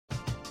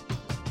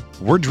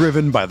We're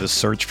driven by the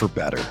search for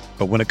better.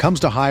 But when it comes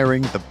to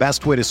hiring, the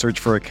best way to search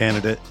for a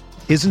candidate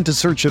isn't to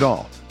search at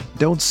all.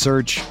 Don't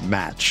search,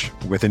 match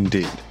with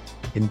Indeed.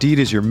 Indeed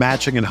is your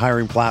matching and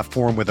hiring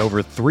platform with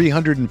over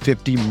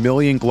 350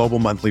 million global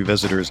monthly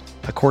visitors,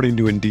 according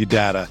to Indeed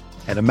data,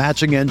 and a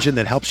matching engine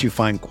that helps you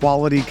find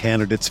quality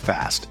candidates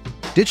fast.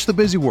 Ditch the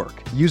busy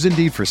work. Use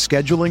Indeed for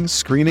scheduling,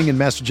 screening, and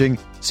messaging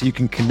so you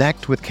can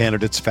connect with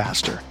candidates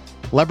faster.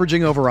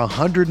 Leveraging over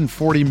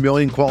 140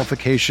 million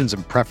qualifications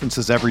and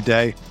preferences every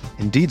day,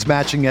 Indeed's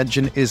matching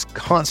engine is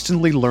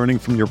constantly learning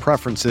from your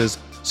preferences,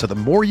 so the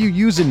more you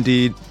use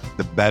Indeed,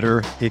 the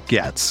better it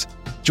gets.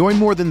 Join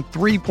more than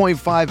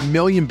 3.5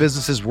 million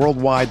businesses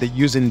worldwide that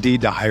use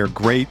Indeed to hire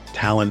great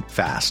talent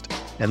fast.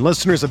 And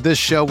listeners of this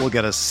show will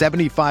get a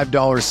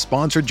 $75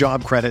 sponsored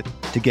job credit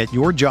to get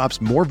your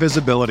jobs more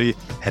visibility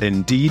at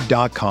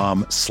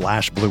Indeed.com/Blue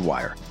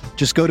Wire.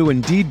 Just go to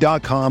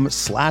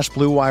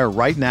Indeed.com/Blue Wire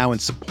right now and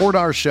support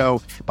our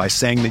show by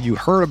saying that you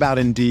heard about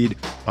Indeed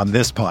on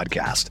this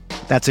podcast.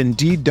 That's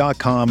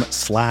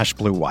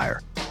Indeed.com/Blue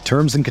Wire.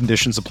 Terms and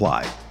conditions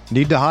apply.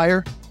 Need to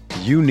hire?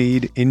 You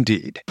need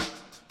Indeed.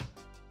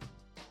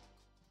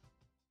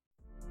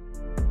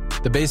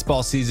 The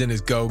baseball season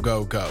is go,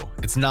 go, go.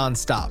 It's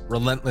nonstop,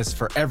 relentless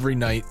for every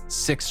night,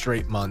 6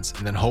 straight months,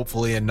 and then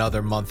hopefully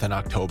another month in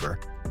October.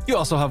 You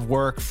also have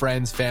work,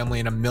 friends, family,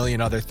 and a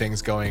million other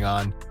things going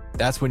on.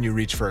 That's when you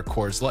reach for a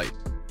Coors Light.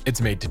 It's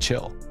made to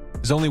chill.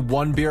 There's only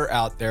one beer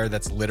out there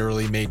that's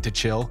literally made to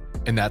chill,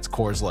 and that's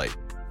Coors Light.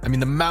 I mean,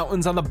 the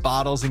mountains on the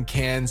bottles and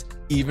cans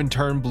even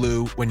turn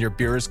blue when your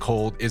beer is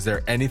cold. Is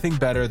there anything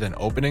better than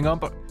opening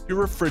up your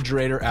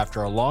refrigerator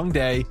after a long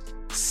day,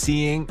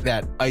 seeing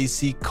that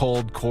icy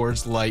cold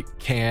Coors Light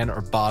can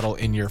or bottle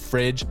in your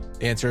fridge?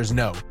 The answer is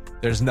no.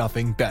 There's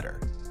nothing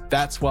better.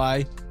 That's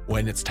why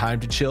when it's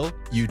time to chill,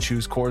 you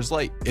choose Coors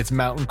Light. It's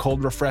mountain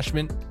cold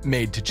refreshment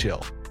made to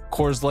chill.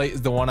 Coors Light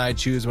is the one I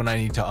choose when I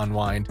need to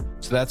unwind.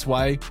 So that's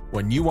why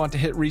when you want to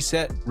hit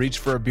reset, reach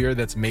for a beer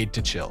that's made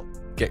to chill.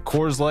 Get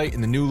Coors Light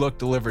in the new look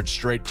delivered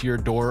straight to your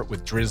door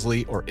with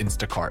Drizzly or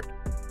Instacart.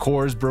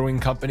 Coors Brewing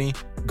Company,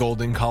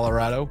 Golden,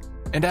 Colorado.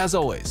 And as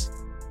always,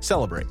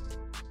 celebrate.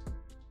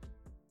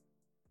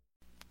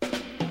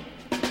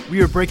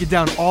 We are breaking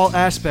down all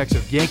aspects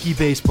of Yankee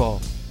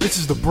baseball. This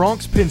is the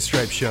Bronx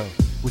Pinstripe Show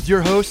with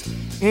your hosts,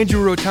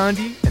 Andrew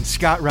Rotondi and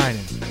Scott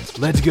Reinen.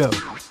 Let's go.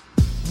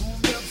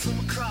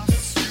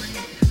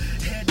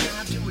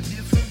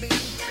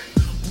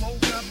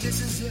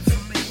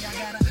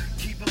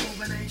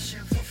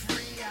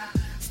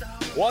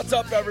 What's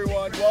up,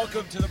 everyone?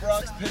 Welcome to the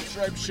Bronx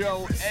Pinstripe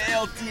Show,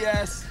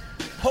 ALDS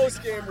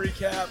post-game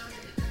recap.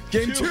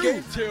 Game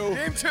two.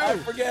 I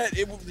forget,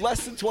 it was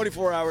less than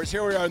 24 hours.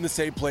 Here we are in the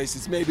same place.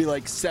 It's maybe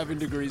like 7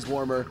 degrees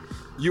warmer.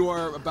 You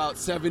are about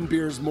 7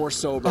 beers more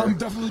sober. I'm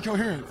definitely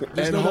coherent.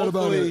 There's and no doubt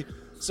about it.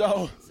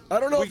 So I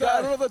don't know if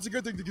that's a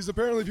good thing because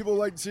apparently people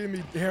like seeing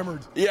me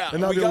hammered. Yeah,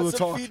 and not we be able got to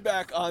some talk.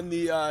 feedback on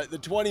the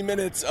 20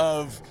 minutes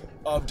of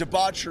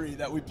debauchery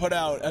that we put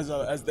out as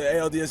the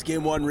ALDS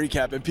Game 1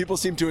 recap, and people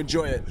seem to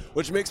enjoy it,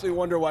 which makes me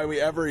wonder why we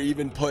ever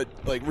even put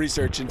like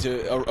research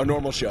into a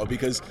normal show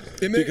because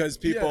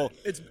people.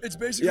 Yeah, it's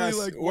basically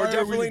like we're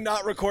definitely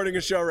not recording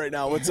a show right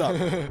now. What's up?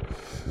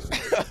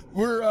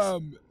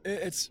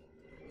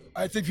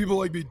 I think people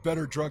like me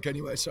better drunk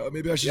anyway, so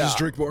maybe I should just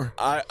drink more.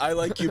 I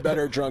like you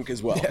better drunk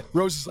as well. Yeah,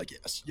 Rose is like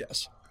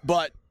yes.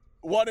 But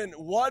what a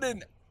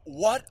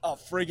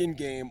friggin'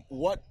 game.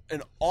 What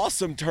an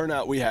awesome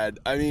turnout we had.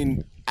 I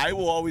mean, I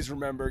will always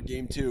remember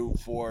Game 2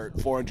 for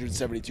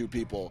 472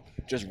 people,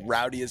 just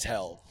rowdy as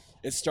hell.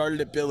 It started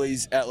at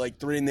Billy's at like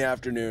 3 in the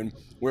afternoon.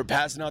 We were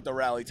passing out the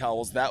rally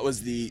towels. That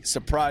was the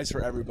surprise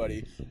for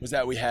everybody, was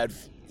that we had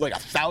like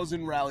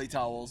 1,000 rally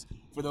towels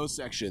for those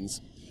sections.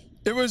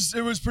 It was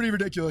pretty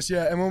ridiculous,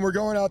 yeah. And when we're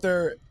going out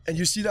there and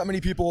you see that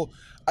many people,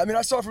 I mean,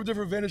 I saw it from a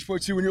different vantage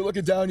point too. When you're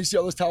looking down, you see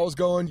all those towels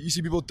going. You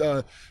see people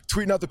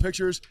tweeting out the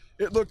pictures.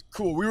 It looked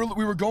cool. We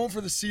were going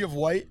for the sea of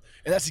white,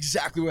 and that's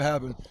exactly what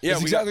happened. Yeah,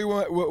 that's exactly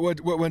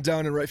what went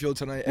down in right field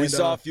tonight. We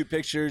saw a few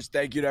pictures.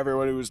 Thank you to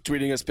everyone who was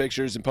tweeting us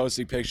pictures and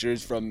posting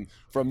pictures from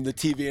the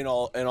TV and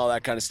all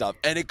that kind of stuff.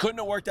 And it couldn't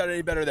have worked out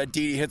any better that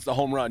Didi hits the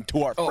home run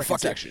to our freaking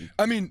section.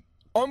 I mean,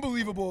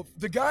 unbelievable.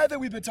 The guy that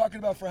we've been talking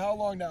about for how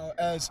long now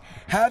as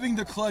having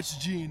the clutch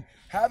gene,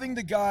 having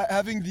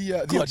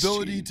the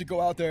ability to go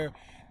out there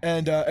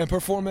and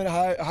perform in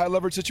high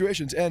leverage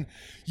situations. And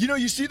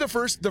you see his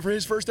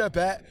first at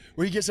bat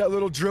where he gets that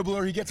little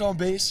dribbler, he gets on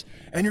base,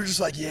 and you're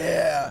just like,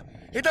 yeah.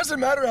 It doesn't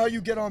matter how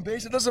you get on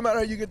base. It doesn't matter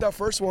how you get that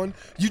first one.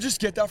 You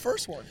just get that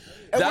first one.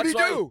 And what did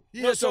he do? He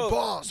hits a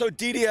bomb. So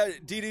Didi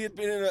had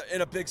been in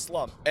a big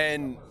slump,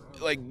 and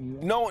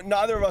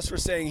neither of us were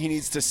saying he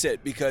needs to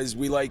sit because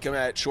we like him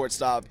at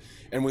shortstop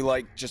and we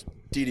like just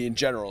Didi in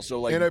general.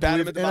 So bat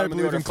him at the bottom of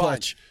the order,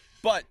 clutch.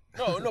 But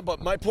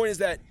but my point is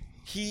that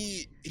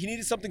he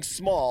needed something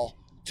small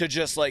to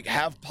just like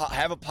have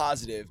a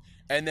positive.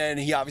 And then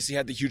he obviously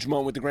had the huge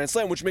moment with the grand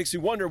slam, which makes me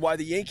wonder why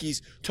the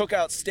Yankees took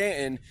out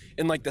Stanton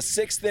in like the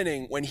 6th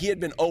inning when he had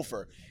been 0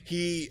 for.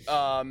 He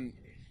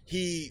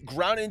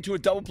grounded into a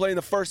double play in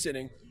the 1st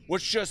inning,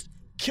 which just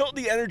killed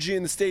the energy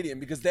in the stadium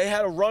because they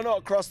had a run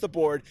across the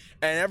board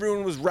and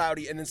everyone was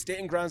rowdy, and then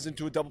Stanton grounds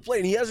into a double play,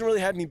 and he hasn't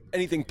really had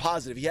anything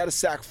positive. He had a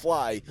sac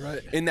fly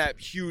in that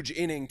huge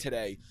inning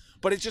today.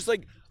 But it's just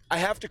like, I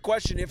have to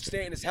question if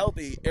Stanton is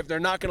healthy, if they're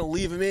not going to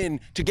leave him in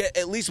to get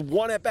at least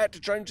one at bat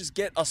to try and just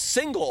get a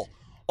single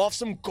off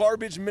some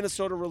garbage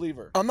Minnesota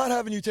reliever. I'm not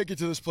having you take it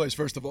to this place,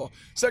 first of all.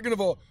 Second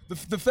of all,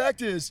 the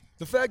fact is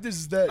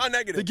that Not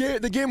negative.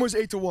 the game was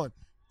 8-1.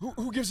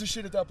 Who gives a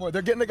shit at that point?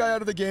 They're getting the guy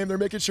out of the game. They're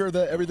making sure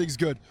that everything's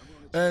good.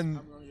 And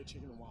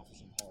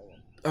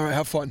all right,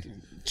 have fun.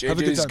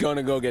 JJ's going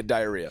to go get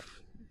diarrhea.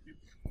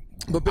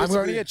 But I'm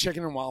going to get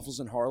chicken and waffles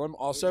in Harlem.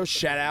 Also,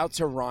 shout out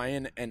to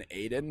Ryan and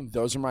Aiden.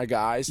 Those are my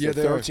guys. Yeah,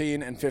 They're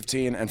 13 and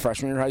 15, and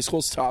freshman year in high school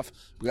is tough.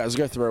 We guys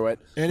go through it.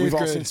 And we've all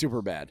grade. seen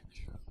super bad.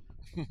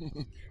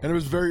 And it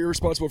was very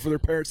irresponsible for their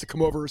parents to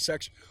come over a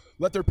section.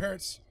 Let their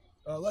parents,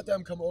 let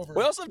them come over.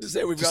 We also have to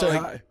say we've got say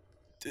like hi.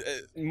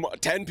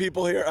 10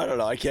 people here. I don't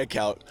know. I can't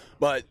count.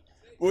 But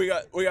we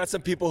got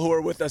some people who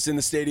are with us in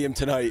the stadium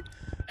tonight,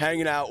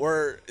 hanging out.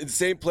 We're in the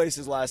same place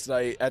as last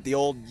night at the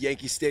old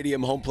Yankee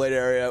Stadium home plate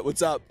area.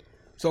 What's up?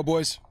 What's up,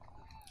 boys?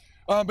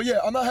 But yeah,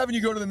 I'm not having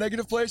you go to the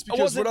negative place because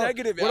I wasn't what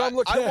negative. I'm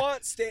looking I at,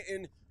 want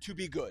Stanton to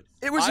be good.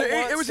 It was an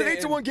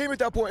 8-1 game at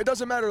that point. It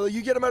doesn't matter. Like,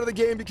 you get him out of the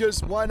game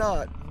because why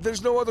not?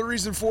 There's no other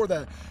reason for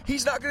that.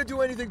 He's not going to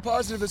do anything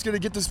positive that's going to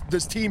get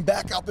this team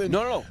back up.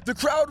 No. The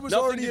crowd was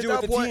Nothing already to at do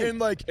that with the point team. in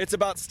like. It's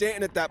about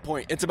Stanton at that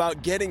point. It's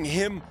about getting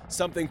him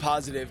something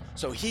positive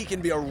so he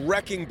can be a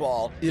wrecking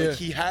ball like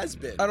he has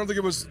been. I don't think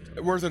it was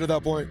worth it at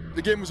that point.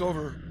 The game was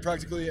over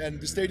practically,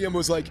 and the stadium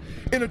was like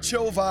in a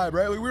chill vibe,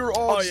 right? Like, we were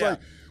all just like.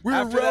 We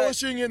were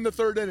relishing in the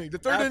third inning. The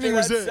third inning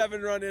was it.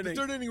 7-run inning. The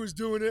third inning was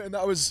doing it, and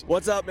that was.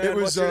 What's up, man? It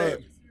was, What's your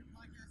name?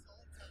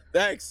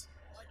 Thanks.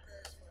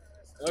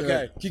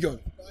 Okay. Keep going.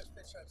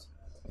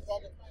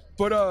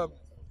 But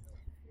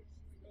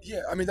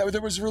yeah, I mean,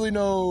 there was really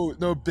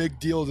no big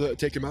deal to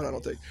take him out. I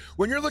don't think.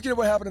 When you're looking at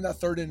what happened in that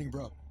third inning,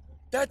 bro,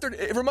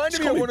 it reminded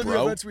me of one of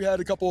the events we had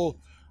a couple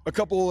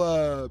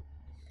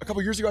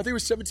years ago. I think it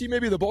was 17,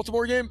 maybe the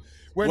Baltimore game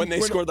when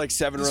they scored like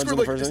 7 runs in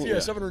the first inning. Yeah,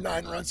 7 or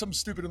 9 runs, something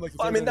stupid in like the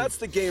third I mean, inning. that's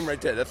the game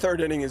right there. The third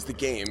inning is the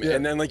game. Yeah.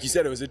 And then, like you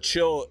said, it was a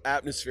chill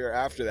atmosphere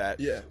after that.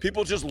 Yeah.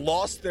 People just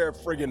lost their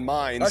friggin'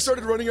 minds. I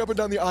started running up and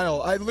down the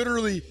aisle.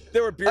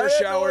 There were beer I showers.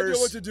 had no idea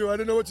what to do. I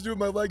didn't know what to do with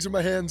my legs or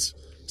my hands.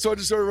 So I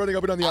just started running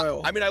up and down the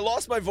aisle. I mean, I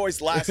lost my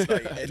voice last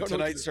night, and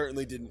tonight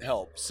certainly didn't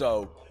help.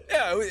 So,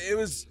 yeah, it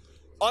was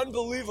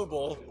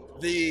unbelievable.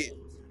 The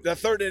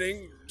third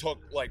inning took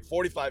like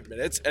 45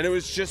 minutes, and it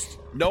was just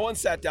no one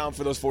sat down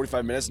for those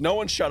 45 minutes. No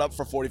one shut up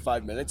for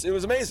 45 minutes. It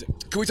was amazing.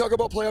 Can we talk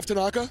about playoff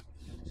Tanaka?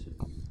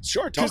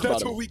 Sure, talk Because about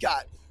that's it. what we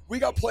got. We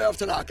got playoff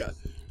Tanaka.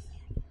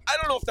 I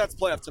don't know if that's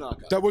playoff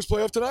Tanaka. That was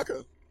playoff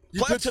Tanaka.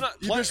 You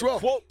pitched well.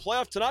 Quote,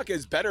 playoff Tanaka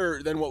is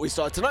better than what we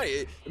saw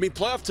tonight. I mean,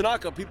 playoff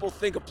Tanaka, people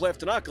think of playoff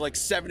Tanaka like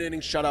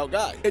 7-inning shutout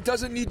guy. It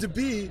doesn't need to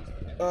be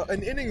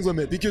an inning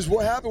limit because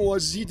what happened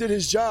was he did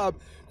his job.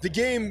 The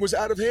game was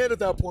out of hand at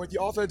that point.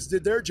 The offense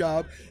did their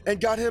job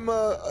and got him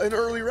an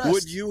early rest.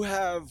 Would you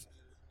have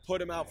put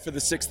him out for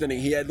the 6th inning?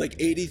 He had like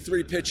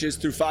 83 pitches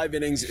through 5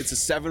 innings. It's a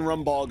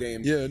 7-run ball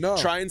game. Yeah, no.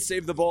 Try and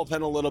save the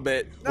bullpen a little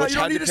bit, No, which you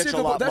don't had need to to pitch save a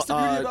the lot. That's the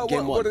beauty about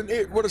game what one.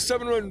 a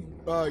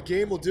 7-run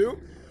game will do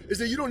is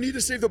that you don't need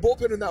to save the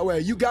bullpen in that way.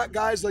 You got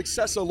guys like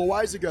Sessa,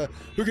 Loaizaga,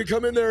 who can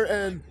come in there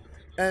and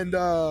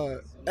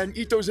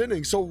eat those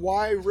innings. So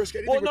why risk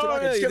anything? Well, with no,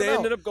 Tanaka? Just get they him out.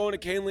 ended up going to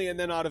Canley and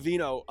then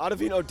Ottavino.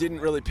 Ottavino didn't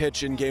really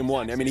pitch in game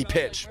one. I mean, he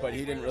pitched, but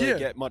he didn't really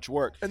get much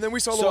work. And then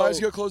we saw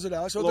Loaizaga close it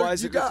out. So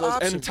you got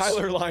options. And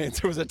Tyler Lyons.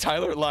 There was a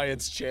Tyler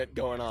Lyons chant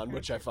going on,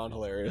 which I found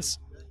hilarious.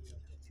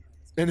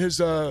 And his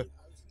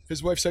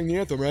wife sang the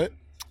anthem, right?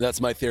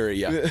 That's my theory,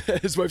 yeah.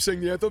 His wife sang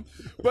the anthem.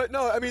 But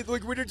no, I mean,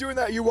 like, when you're doing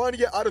that, you want to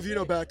get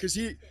Ottavino back because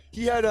he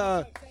had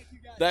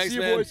Thanks, see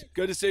you, man. boys.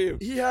 Good to see you.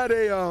 He had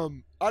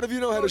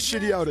Ottavino had a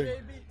shitty outing.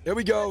 There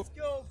we go. Let's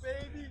go,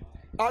 baby.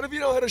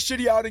 Ottavino had a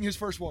shitty outing his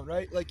first one,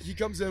 right? Like, he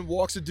comes in,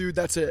 walks a dude,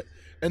 that's it.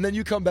 And then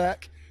you come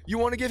back, you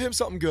want to give him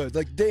something good.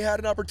 Like, they had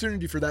an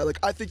opportunity for that. Like,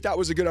 I think that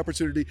was a good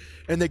opportunity,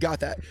 and they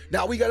got that.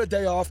 Now we got a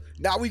day off.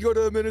 Now we go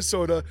to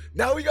Minnesota.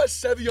 Now we got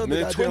Sevy on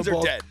the goddamn Twins are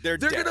ball. dead. They're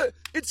dead.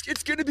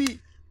 It's gonna be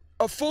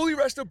a fully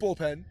rested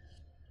bullpen,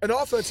 an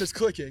offense that's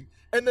clicking,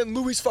 and then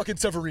Luis fucking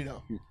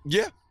Severino.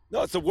 Yeah.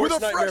 No, it's the worst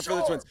With a nightmare fresh for the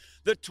arm. Twins.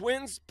 The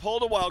Twins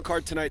pulled a wild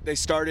card tonight. They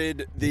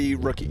started the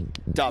rookie,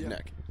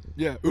 Dobnak.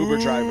 Yeah, Uber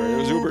driver. It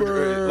was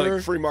Uber,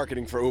 like free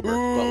marketing for Uber,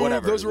 but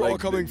whatever. Those are all Like,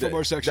 coming from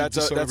our section. That's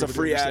just so a everybody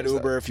free ad,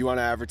 understands Uber. If you want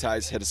to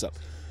advertise, hit us up.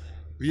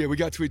 that. Yeah, we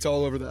got tweets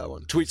all over that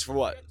one. Tweets for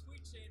what?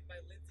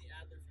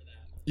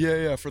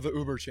 Yeah, for the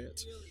Uber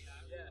chance.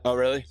 Oh,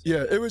 really?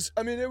 Yeah, it was.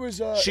 I mean, it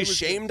was. She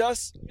shamed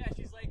us? Yeah,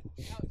 she's like,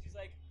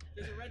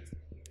 there's a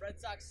Red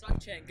Sox suck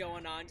chant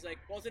going on. She's like,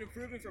 well, it's an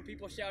improvement from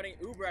people shouting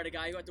Uber at a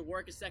guy who had to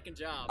work a second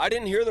job. I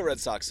didn't hear the Red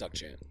Sox suck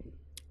chant.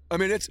 I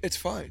mean, it's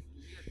fine.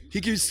 He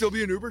can still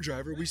be an Uber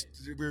driver. We're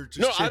just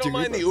No, I don't chanting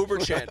mind the Uber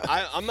chant.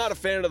 I'm not a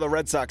fan of the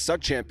Red Sox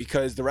suck chant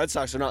because the Red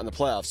Sox are not in the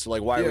playoffs. So,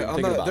 like, why are we Yeah,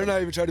 thinking about they're it?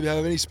 not even trying to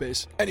have any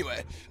space.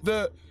 Anyway,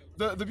 the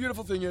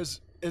beautiful thing is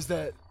is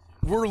that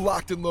we're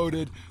locked and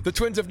loaded. The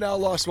Twins have now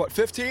lost, what,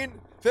 15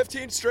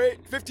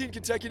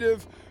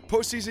 consecutive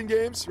postseason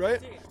games,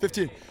 right?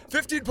 15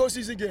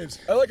 postseason games.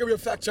 I like how we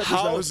have fact checkers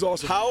now. This is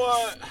awesome.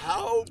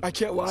 How? I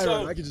can't lie, So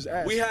Ryan. I can just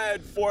ask. We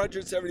had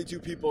 472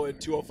 people in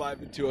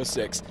 205 and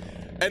 206,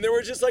 and there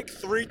were just like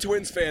 3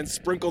 Twins fans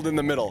sprinkled in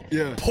the middle.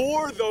 Yeah.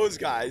 Poor those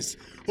guys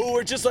who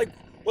were just like,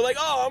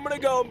 oh, I'm gonna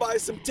go and buy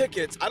some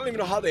tickets. I don't even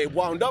know how they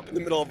wound up in the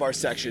middle of our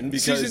section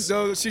because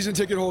the season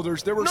ticket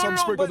holders. There were some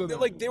sprinkled in there.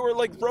 Like they were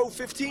like row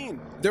 15.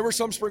 There were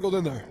some sprinkled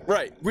in there.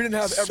 Right. We didn't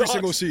have every Sucks.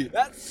 single seat.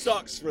 That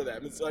sucks for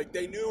them. It's like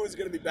they knew it was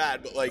gonna be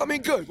bad, but like I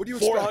mean, good. What do you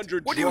expect?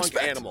 400 what do you drunk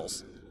expect?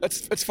 animals.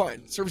 That's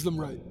fine. Serves them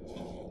right.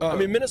 I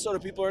mean, Minnesota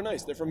people are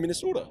nice. They're from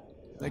Minnesota.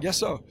 I guess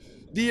so.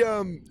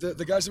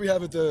 The guys that we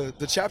have at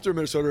the chapter of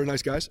Minnesota are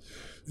nice guys.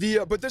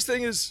 But this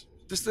thing is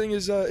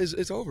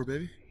it's over,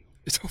 baby.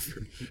 It's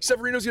over.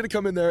 Severino's gonna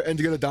come in there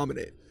and gonna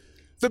dominate.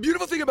 The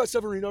beautiful thing about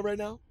Severino right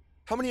now,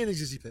 how many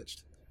innings has he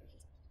pitched?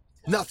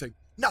 Nothing.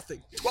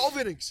 12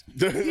 innings.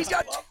 He's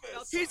got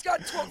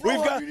 12. We've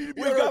Rohan,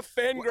 got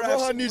fan graphs.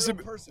 Rohan needs to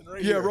be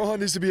Rohan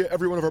needs to be at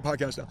every one of our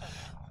podcasts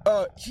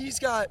now. He's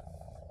got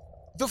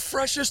the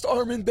freshest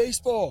arm in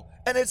baseball,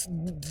 and it's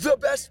the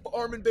best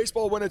arm in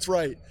baseball when it's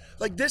right.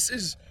 Like this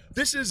is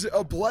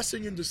a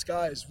blessing in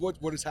disguise. What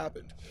has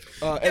happened?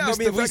 The fact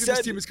that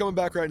this team is coming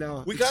back right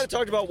now. We kind of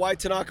talked about why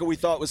Tanaka we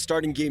thought was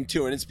starting Game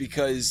 2, and it's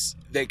because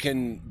they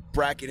can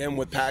bracket him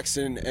with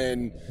Paxton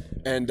and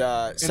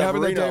Severino.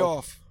 Having that day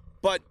off.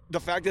 But the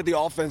fact that the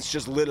offense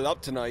just lit it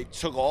up tonight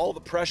took all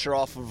the pressure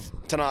off of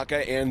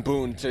Tanaka and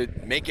Boone to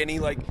make any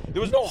there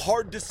was no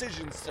hard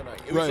decisions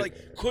tonight. It was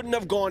couldn't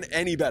have gone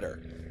any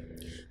better.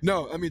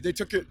 No, I mean they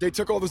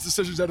took all those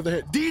decisions out of the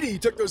hand. Didi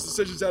took those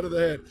decisions out of the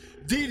hand.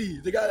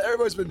 Didi, the guy that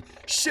everybody's been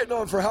shitting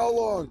on for how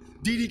long?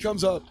 Didi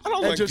comes up. I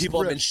don't think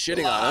people have been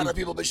shitting on him. A lot of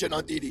people have been shitting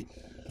on Didi.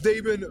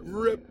 They've been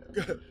ripped.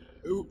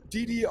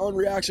 Didi on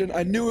reaction.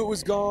 I knew it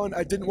was gone.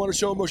 I didn't want to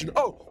show emotion.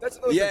 Oh, that's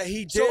another thing.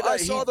 He did. So I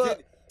saw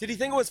Did he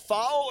think it was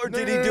foul or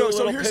did he no, do a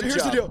little so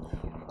here's the deal.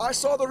 I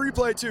saw the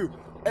replay too,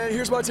 and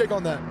here's my take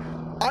on that.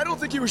 I don't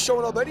think he was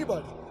showing up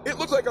anybody. It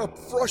looked like a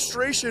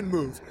frustration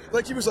move.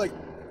 Like he was like,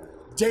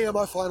 damn,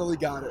 I finally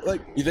got it.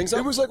 Like, you think so?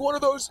 It was like one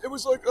of those. It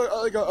was like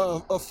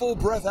a full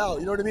breath out.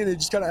 You know what I mean? He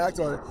just kind of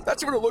acted on it.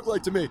 That's what it looked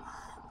like to me.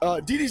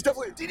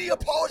 Didi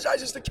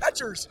apologizes to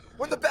catchers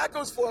when the bat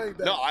goes flying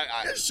back. No,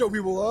 I just show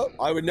people up.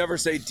 I would never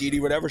say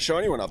Didi would ever show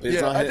anyone up.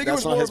 I think it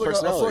was more of like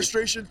a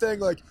frustration thing.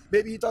 Like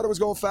maybe he thought it was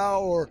going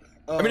foul, or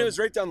I mean, it was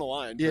right down the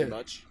line, pretty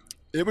much.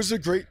 It was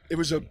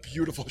a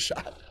beautiful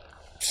shot.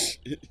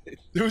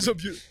 It was a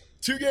beautiful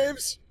 2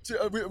 games.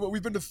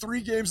 We've been to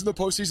 3 games in the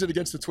postseason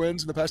against the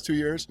Twins in the past 2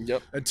 years.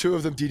 Yep. And 2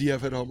 of them, Didi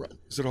have hit a home run.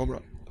 Is it a home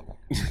run?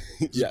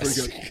 Yes.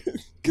 Pretty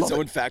good. Can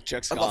someone fact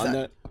check Scott on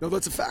that? No,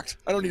 that's a fact.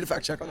 I don't need a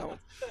fact check on that one.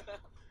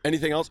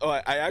 Anything else? Oh,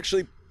 I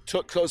actually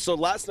took. So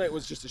last night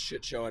was just a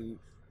shit show, and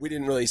we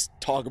didn't really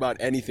talk about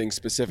anything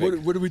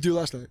specific. What did we do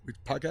last night?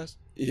 Podcast?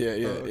 Yeah.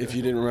 Okay. If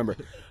you didn't remember,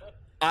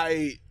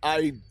 I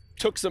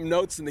took some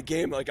notes in the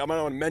game. Like I'm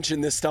gonna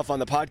mention this stuff on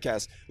the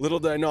podcast. Little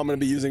did I know I'm gonna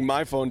be using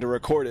my phone to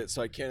record it,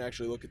 so I can't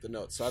actually look at the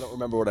notes. So I don't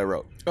remember what I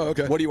wrote. Oh,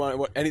 okay. What do you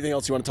want? Anything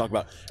else you want to talk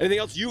about? Anything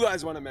else you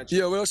guys want to mention?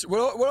 Yeah.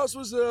 What else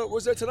was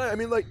there tonight? I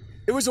mean, like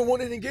it was a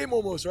 1-inning game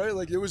almost, right?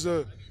 Like it was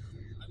a.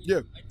 Yeah.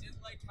 I did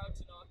like how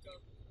Tanaka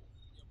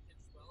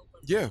pitched well,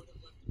 but yeah. would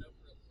have left it out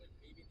for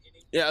maybe an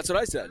inning. Yeah, that's what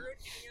I said. Third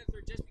inning,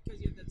 or just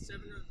because you have that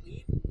 7-run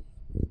lead,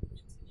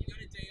 you got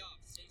a day off.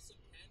 Save some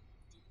pen,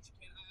 do what you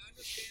can. I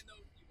understand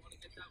though you want to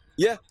get that one.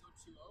 Yeah.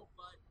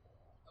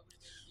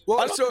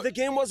 Well, the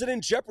game wasn't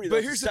in jeopardy.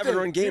 But Here's here's a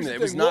 7-run game.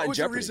 It was not in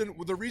jeopardy.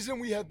 The reason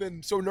we have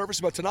been so nervous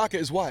about Tanaka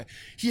is why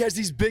he has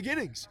these big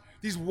innings.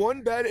 These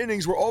one bad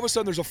innings where all of a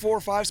sudden there's a 4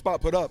 or 5 spot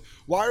put up.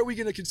 Why are we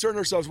going to concern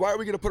ourselves? Why are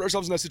we going to put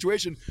ourselves in that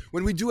situation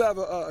when we do have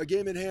a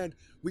game in hand?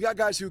 We got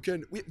guys who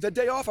can. The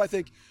day off, I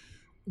think,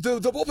 the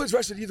bullpen's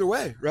rested either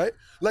way, right?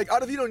 Like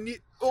Ottavino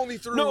only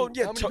threw how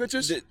many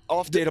pitches? The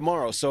off day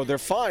tomorrow, so they're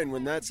fine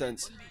in that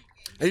sense.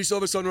 And you still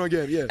have a 7-run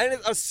game, yeah. And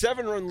a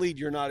 7-run lead,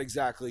 you're not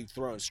exactly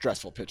throwing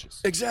stressful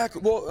pitches.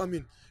 Exactly. Well, I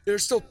mean,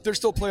 there's still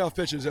playoff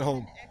pitches at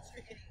home.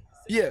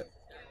 Yeah.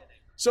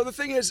 So the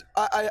thing is,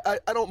 I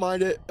don't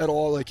mind it at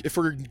all. Like if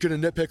we're gonna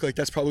nitpick, like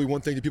that's probably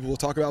one thing that people will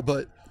talk about.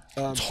 But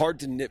it's hard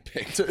to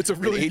nitpick. It's a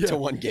really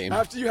 8-1 game.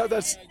 After you have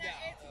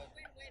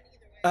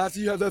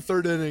that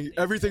third inning,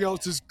 everything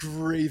else is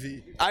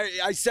gravy.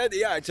 I said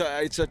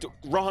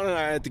Rohan and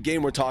I at the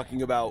game were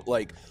talking about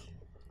like.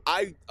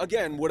 I,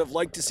 again, would have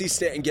liked to see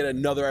Stanton get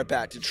another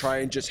at-bat to try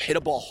and just hit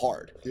a ball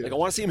hard. Yeah. Like, I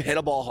want to see him hit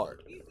a ball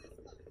hard.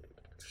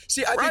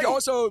 See, I think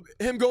also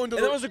him going to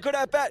and that was a good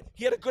at-bat.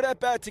 He had a good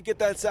at-bat to get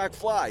that sack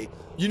fly.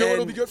 You know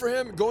what'll be good for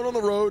him? Going on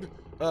the road,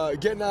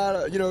 getting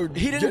out,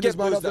 He didn't get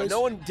booed, though.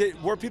 No one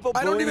did. Were people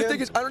booing him? I don't even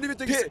think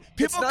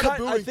it's not a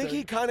booing I think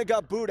he kind of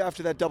got booed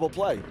after that double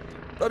play.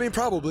 I mean,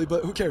 probably,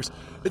 but who cares?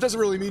 It doesn't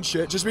really mean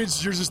shit. It just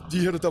means you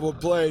hit a double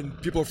play and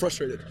people are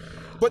frustrated.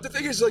 But the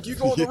thing is, like, you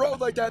go on the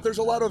road like that,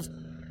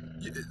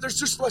 there's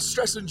just less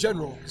stress in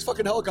general. These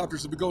fucking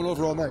helicopters have been going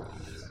over all night.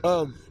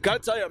 Gotta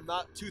tell you, I'm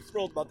not too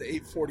thrilled about the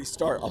 8:40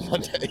 start on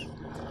Monday.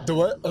 The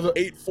what?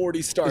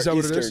 8:40 start Is that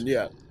what Eastern, it is?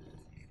 yeah.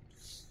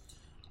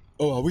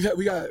 Oh, we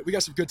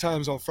got some good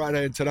times on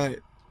Friday and tonight.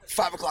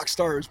 5 o'clock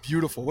start is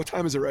beautiful. What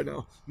time is it right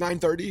now?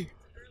 9:30.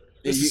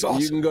 This is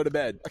awesome. You can go to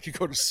bed. I could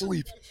go to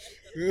sleep.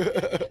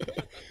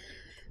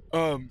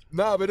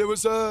 But it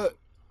was the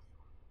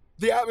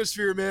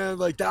atmosphere, man.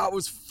 Like that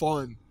was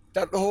fun.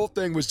 The whole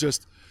thing was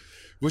just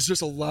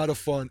a lot of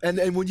fun.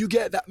 And when you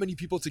get that many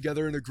people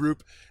together in a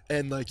group,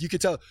 and like you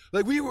could tell,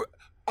 like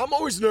I'm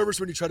always nervous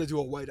when you try to do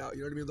a whiteout.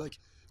 You know what I mean? Like,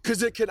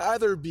 because it can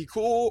either be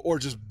cool or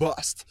just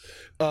bust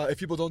if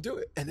people don't do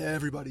it. And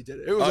everybody did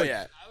it. It was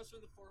yeah. I was from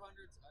the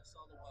 400s. I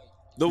saw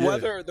the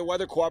white. The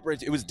weather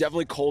cooperates. It was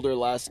definitely colder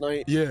last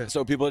night. Yeah.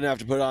 So people didn't have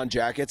to put on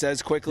jackets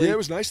as quickly. Yeah, it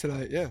was nice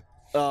tonight. Yeah.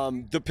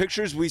 The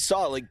pictures we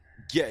saw, like,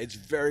 yeah, it's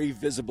very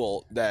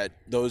visible that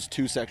those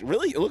two sections,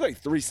 really, it looked like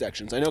 3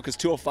 sections. I know because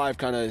 205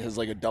 kind of has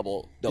like a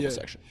double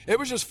section. It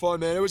was just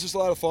fun, man. It was just a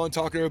lot of fun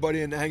talking to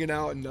everybody and hanging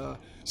out and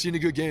seeing a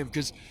good game.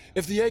 Because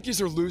if the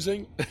Yankees are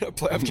losing in a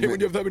playoff game when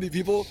you have that many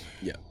people,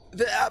 yeah,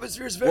 the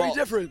atmosphere is very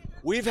different.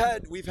 We've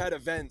had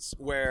events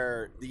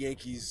where the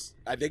Yankees,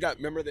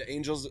 remember the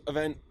Angels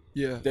event?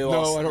 Yeah. They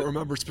lost, I don't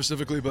remember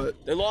specifically,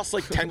 but they lost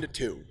like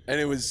 10-2, and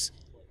it was.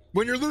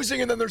 When you're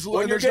losing and then there's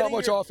not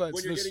much offense.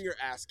 When you're getting your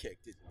ass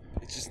kicked,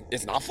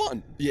 it's not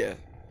fun. Yeah,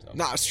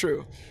 it's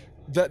true.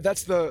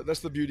 That's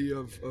the beauty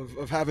of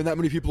having that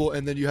many people,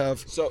 and then you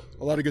have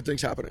a lot of good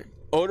things happening.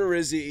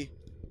 Odorizzi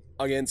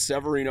against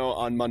Severino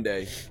on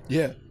Monday.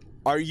 Yeah.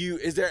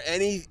 Is there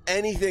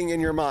anything in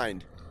your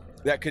mind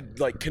that could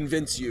like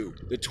convince you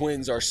the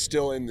Twins are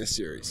still in this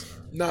series?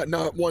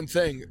 Not one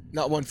thing.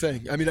 Not one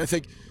thing. I mean, I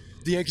think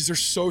the Yankees are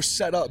so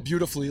set up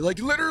beautifully. Like,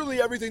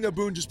 literally everything that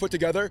Boone just put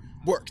together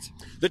worked.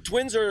 The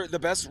Twins are the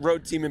best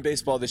road team in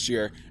baseball this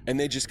year, and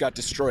they just got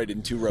destroyed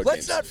in 2 road games.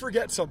 Let's not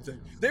forget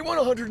something. They won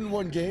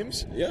 101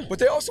 games, but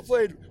they also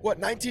played,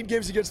 19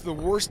 games against the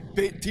worst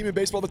team in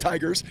baseball, the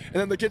Tigers, and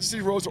then the Kansas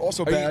City Royals are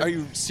also bad. Are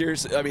you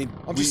serious? I mean,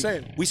 I'm just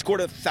saying. We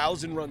scored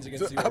 1,000 runs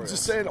against the Royals. I'm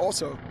just saying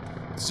also.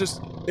 It's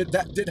just,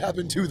 that did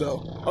happen too,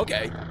 though.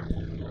 Okay.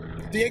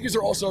 The Yankees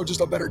are also just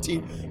a better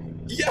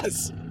team.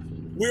 Yes,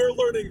 we're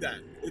learning that.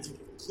 It's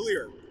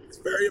clear. It's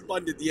very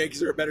abundant. The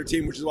Yankees are a better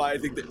team, which is why I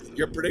think that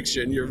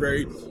you're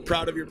very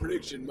proud of your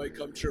prediction, might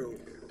come true,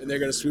 and they're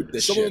going to sweep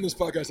this Someone shit. in this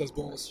podcast has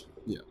balls.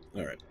 Yeah.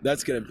 All right.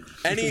 That's going to be.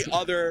 Any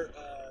other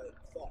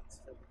thoughts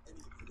from any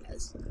of you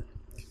guys?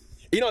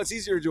 You know, it's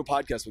easier to do a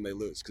podcast when they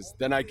lose, because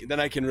then I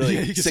can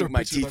really sink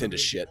my teeth into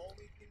shit.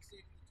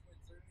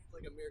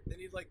 They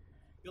need like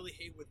Billy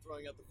Haywood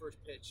throwing out the first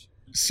pitch.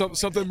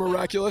 Something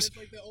miraculous. That's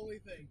like the only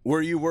thing.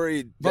 Were you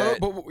worried that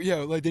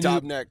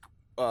Dobnak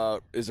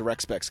is a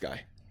Rec Specs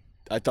guy?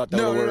 I thought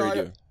that would worry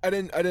you. I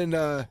didn't.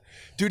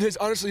 Dude,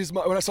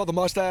 when I saw the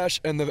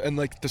mustache and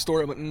the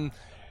story, I went,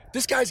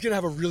 this guy's gonna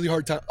have a really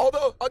hard time.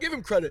 Although I'll give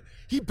him credit,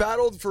 he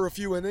battled for a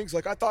few innings.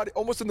 Like I thought,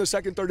 almost in the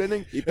second, third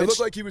inning, it looked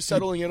like he was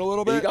settling in a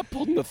little bit. He got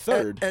pulled in the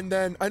third, and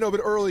then I know,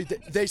 but early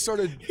they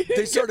started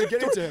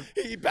getting to him.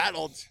 He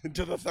battled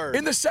into the third.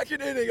 In the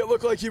second inning, it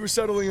looked like he was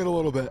settling in a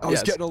little bit. I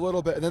was getting a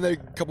little bit, and then a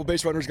couple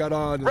base runners got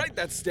on. Right,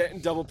 that Stanton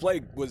double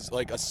play was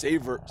like a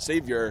savior.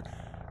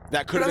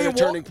 That could have been a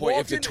turning point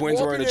if the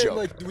Twins weren't a joke.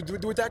 Like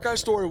with that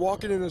guy's story,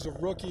 walking in as a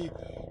rookie,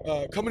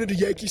 coming into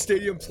Yankee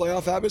Stadium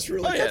playoff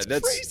atmosphere, that's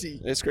crazy.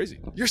 It's crazy.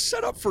 You're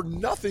set up for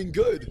nothing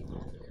good.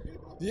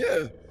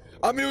 Yeah.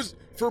 I mean, it was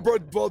for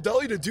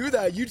Baldelli to do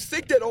that. You'd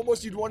think that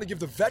almost you'd want to give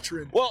the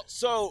veteran. Well,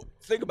 so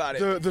think about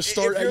it. The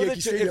start at Yankee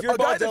Stadium. A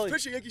guy that's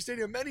pitched at Yankee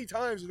Stadium many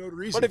times, no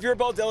reason. But if you're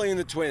Baldelli and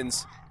the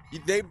Twins,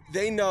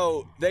 they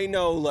know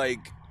like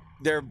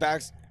their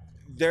backs.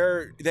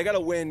 They got to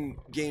win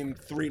game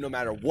 3 no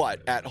matter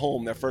what at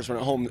home, their first one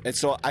at home. And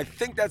so I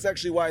think that's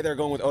actually why they're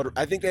going with Odor.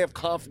 I think they have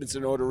confidence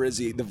in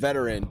Odorizzi, the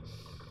veteran,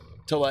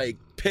 to like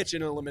pitch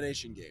an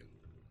elimination game.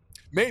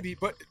 Maybe,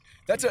 but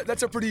that's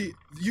a pretty.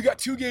 You got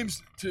 2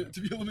 games to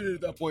be eliminated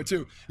at that point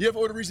too. You have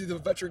Odorizzi, the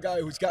veteran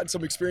guy who's gotten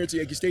some experience at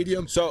Yankee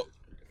Stadium. So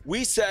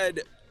we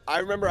said,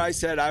 I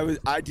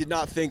did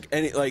not think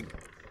any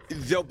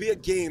there'll be a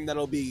game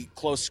that'll be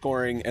close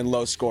scoring and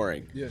low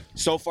scoring. Yeah.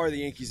 So far, the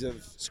Yankees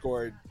have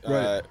scored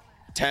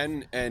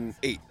 10 and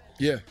 8.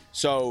 Yeah.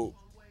 So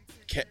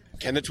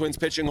can the Twins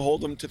pitching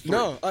hold them to 3?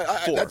 No,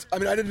 I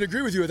didn't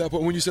agree with you at that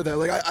point when you said that.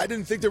 Like, I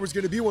didn't think there was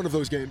going to be one of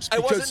those games.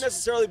 It wasn't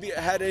necessarily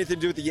had anything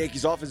to do with the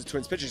Yankees' offense and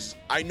Twins pitchers.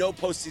 I know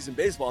postseason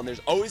baseball, and there's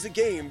always a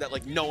game that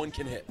like no one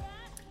can hit.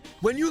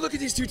 When you look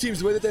at these two teams,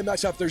 the way that they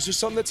match up, there's just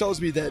something that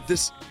tells me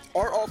that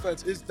our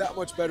offense is that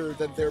much better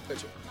than their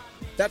pitching.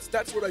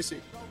 That's what I see.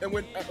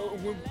 And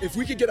if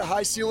we could get a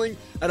high ceiling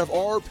out of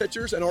our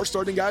pitchers and our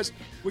starting guys,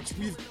 which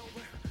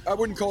I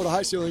wouldn't call it a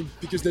high ceiling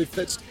because they've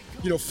pitched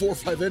 4 or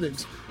 5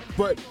 innings,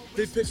 but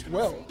they've pitched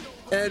well.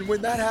 And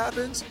when that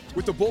happens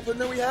with the bullpen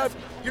that we have,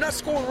 you're not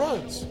scoring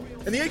runs.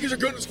 And the Yankees are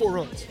going to score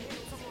runs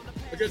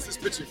against this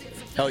pitching.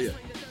 Hell yeah.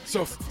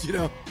 So it's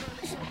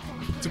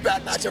a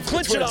bad matchup for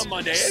the Twins. Clinch it on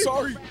Monday.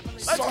 Sorry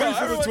for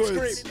the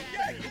Twins. Scream.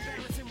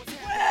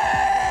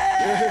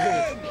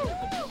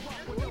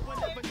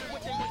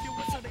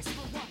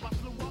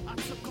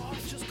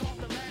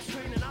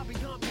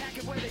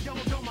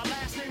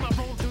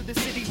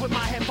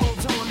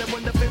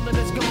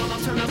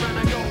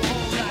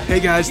 Hey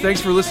guys,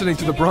 thanks for listening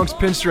to the Bronx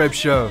Pinstripe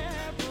Show.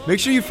 Make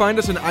sure you find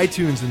us on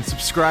iTunes and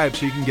subscribe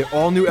so you can get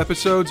all new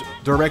episodes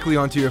directly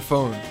onto your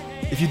phone.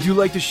 If you do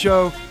like the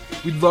show,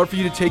 we'd love for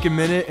you to take a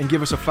minute and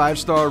give us a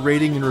 5-star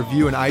rating and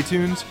review in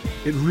iTunes.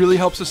 It really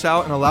helps us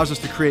out and allows us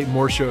to create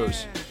more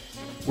shows.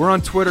 We're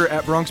on Twitter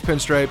at Bronx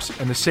Pinstripes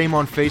and the same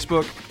on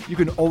Facebook. You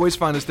can always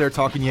find us there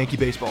talking Yankee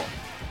baseball.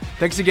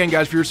 Thanks again,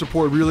 guys, for your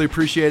support. Really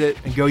appreciate it,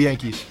 and go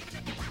Yankees.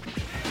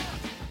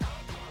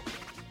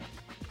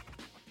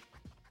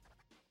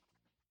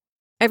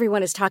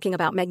 Everyone is talking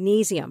about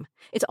magnesium.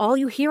 It's all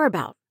you hear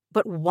about.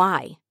 But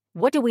why?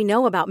 What do we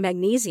know about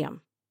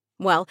magnesium?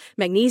 Well,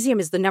 magnesium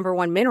is the number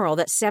one mineral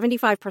that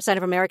 75%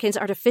 of Americans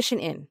are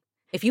deficient in.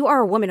 If you are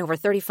a woman over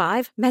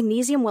 35,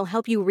 magnesium will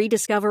help you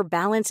rediscover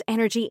balance,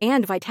 energy,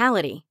 and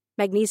vitality.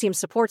 Magnesium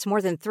supports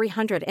more than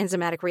 300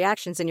 enzymatic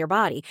reactions in your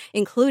body,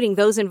 including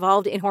those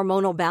involved in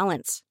hormonal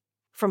balance.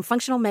 From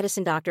functional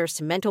medicine doctors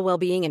to mental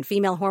well-being and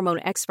female hormone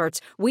experts,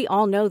 we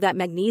all know that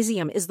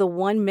magnesium is the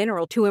one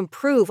mineral to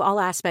improve all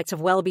aspects of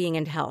well-being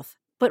and health.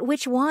 But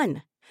which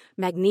one?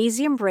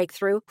 Magnesium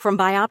Breakthrough from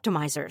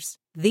Bioptimizers,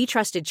 the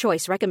trusted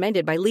choice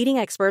recommended by leading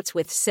experts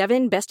with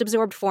 7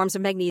 best-absorbed forms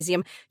of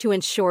magnesium to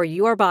ensure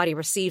your body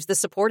receives the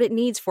support it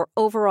needs for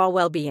overall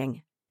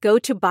well-being. Go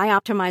to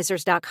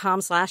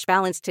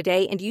bioptimizers.com/balance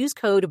today and use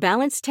code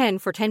BALANCE10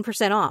 for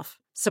 10% off.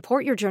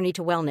 Support your journey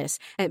to wellness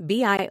at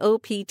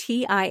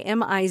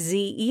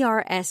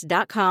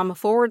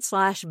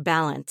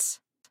bioptimizers.com/balance.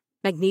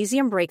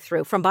 Magnesium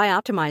Breakthrough from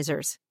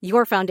Bioptimizers,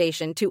 your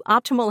foundation to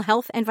optimal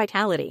health and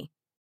vitality.